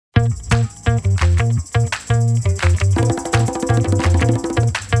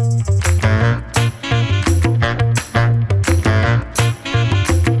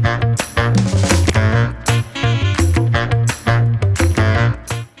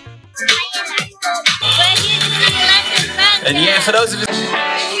And yeah, for those of you...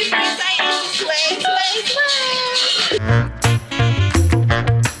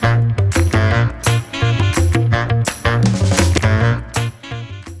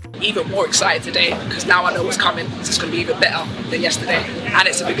 Even more excited today because now I know what's coming. It's just going to be even better than yesterday, and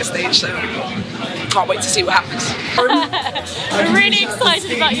it's a bigger stage, so can't wait to see what happens. We're really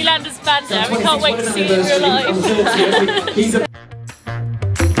excited about YolanDa's band now. We can't wait to see it in real life.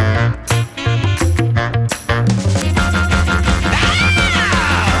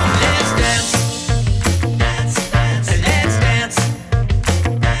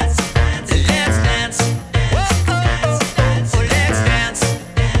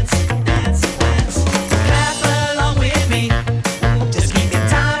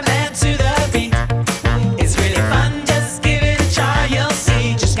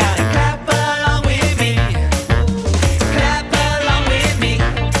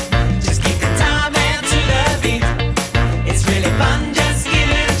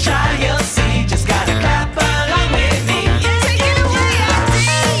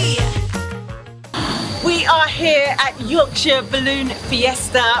 Yorkshire Balloon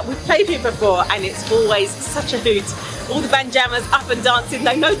Fiesta. We've played here before and it's always such a hoot. All the bandjammers up and dancing,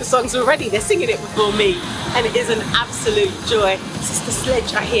 they know the songs already, they're singing it before me, and it is an absolute joy. Sister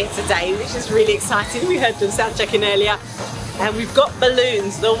Sledge are here today, which is really exciting. We heard them sound checking earlier, and we've got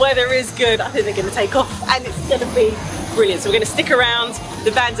balloons. The weather is good. I think they're going to take off and it's going to be brilliant. So we're going to stick around,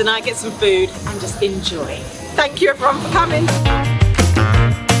 the band and I, get some food and just enjoy. Thank you everyone for coming.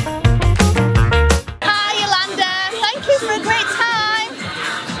 For a great time.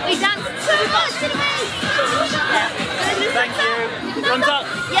 We danced so much, didn't we? Thank you. Thumbs up.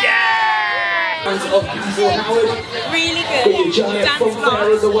 Yeah! Really good. Dance class.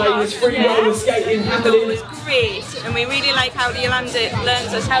 It was great, and we really like how YolanDa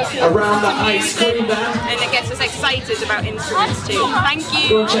learns us how to around the ice cream van, and it gets us excited about instruments too. Thank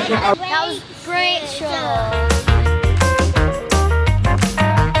you. That was a great show.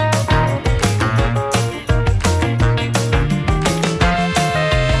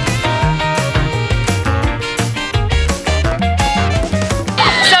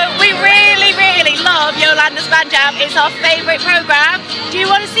 YolanDa's Band Jam is our favourite programme. Do you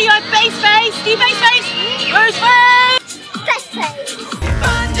want to see my bass face? Do you bass face? Where's face?